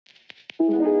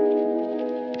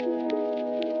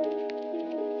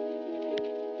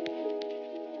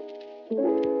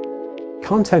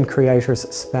Content creators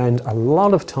spend a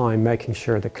lot of time making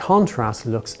sure the contrast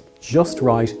looks just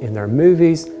right in their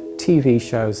movies, TV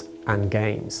shows and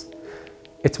games.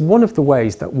 It's one of the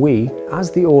ways that we,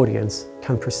 as the audience,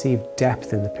 can perceive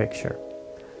depth in the picture.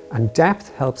 And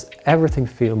depth helps everything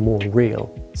feel more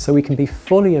real, so we can be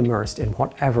fully immersed in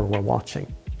whatever we're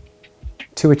watching.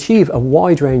 To achieve a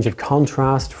wide range of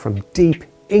contrast, from deep,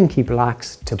 inky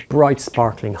blacks to bright,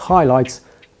 sparkling highlights,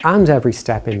 and every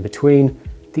step in between,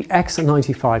 the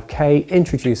X95K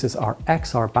introduces our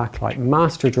XR Backlight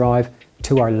Master Drive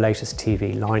to our latest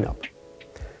TV lineup.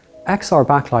 XR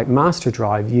Backlight Master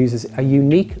Drive uses a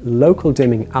unique local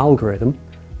dimming algorithm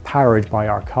powered by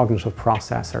our cognitive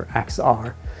processor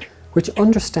XR, which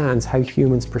understands how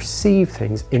humans perceive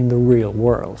things in the real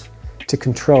world to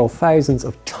control thousands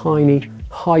of tiny,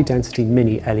 high-density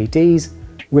mini LEDs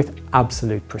with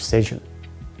absolute precision.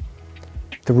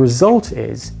 The result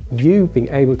is you being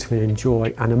able to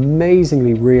enjoy an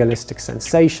amazingly realistic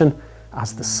sensation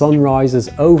as the sun rises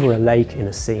over a lake in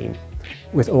a scene,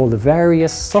 with all the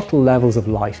various subtle levels of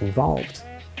light involved.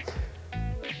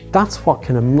 That's what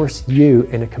can immerse you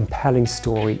in a compelling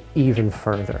story even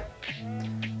further.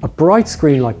 A bright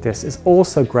screen like this is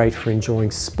also great for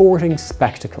enjoying sporting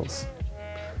spectacles.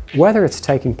 Whether it's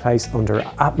taking place under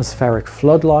atmospheric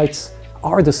floodlights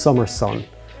or the summer sun,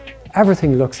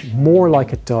 everything looks more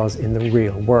like it does in the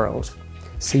real world,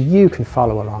 so you can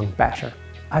follow along better,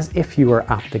 as if you were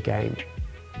at the game.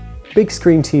 Big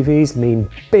screen TVs mean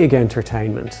big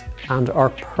entertainment and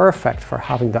are perfect for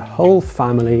having the whole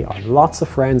family or lots of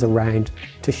friends around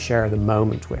to share the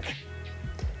moment with.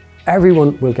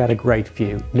 Everyone will get a great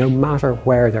view, no matter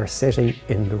where they're sitting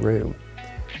in the room,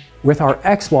 with our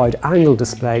X-wide angle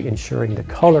display ensuring the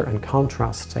colour and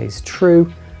contrast stays true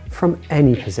from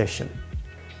any position.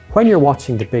 When you're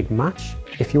watching the big match,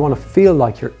 if you want to feel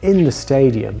like you're in the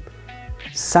stadium,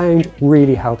 sound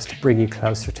really helps to bring you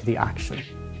closer to the action.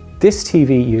 This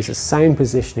TV uses sound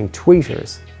positioning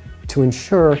tweeters to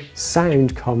ensure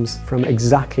sound comes from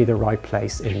exactly the right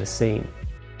place in the scene.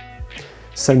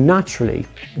 So naturally,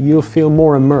 you'll feel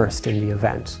more immersed in the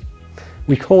event.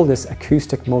 We call this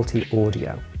acoustic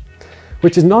multi-audio,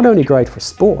 which is not only great for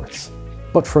sports,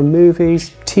 but for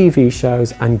movies, TV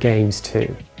shows and games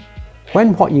too.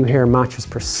 When what you hear matches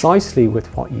precisely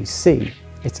with what you see,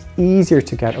 it's easier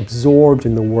to get absorbed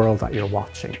in the world that you're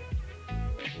watching.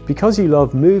 Because you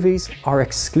love movies, our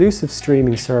exclusive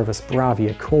streaming service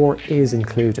BRAVIA Core is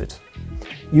included.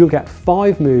 You'll get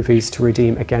 5 movies to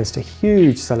redeem against a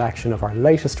huge selection of our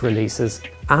latest releases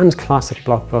and classic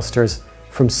blockbusters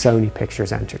from Sony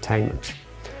Pictures Entertainment.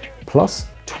 Plus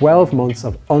 12 months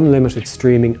of unlimited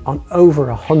streaming on over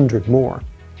 100 more.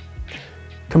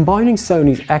 Combining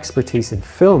Sony's expertise in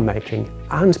filmmaking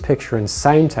and picture and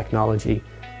sound technology,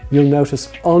 you'll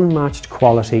notice unmatched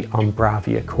quality on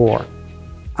BRAVIA Core.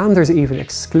 And there's even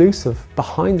exclusive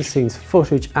behind-the-scenes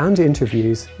footage and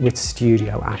interviews with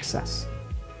studio access.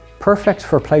 Perfect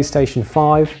for PlayStation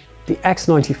 5, the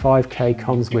X95K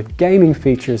comes with gaming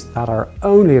features that are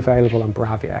only available on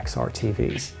BRAVIA XR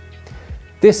TVs.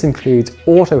 This includes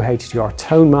auto HDR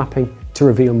tone mapping to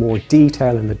reveal more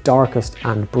detail in the darkest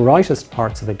and brightest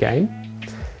parts of a game.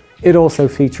 It also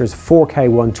features 4K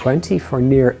 120 for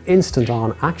near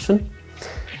instant-on action,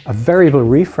 a variable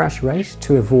refresh rate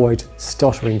to avoid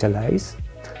stuttering delays,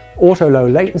 auto low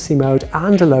latency mode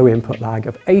and a low input lag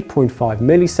of 8.5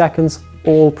 milliseconds,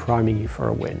 all priming you for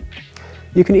a win.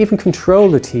 You can even control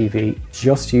the TV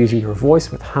just using your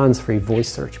voice with hands-free voice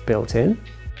search built in.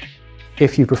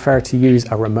 If you prefer to use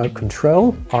a remote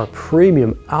control, our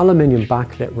premium aluminium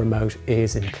backlit remote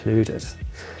is included.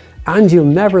 And you'll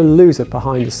never lose it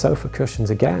behind the sofa cushions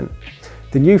again.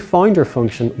 The new Finder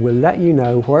function will let you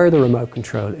know where the remote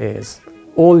control is.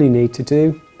 All you need to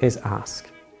do is ask.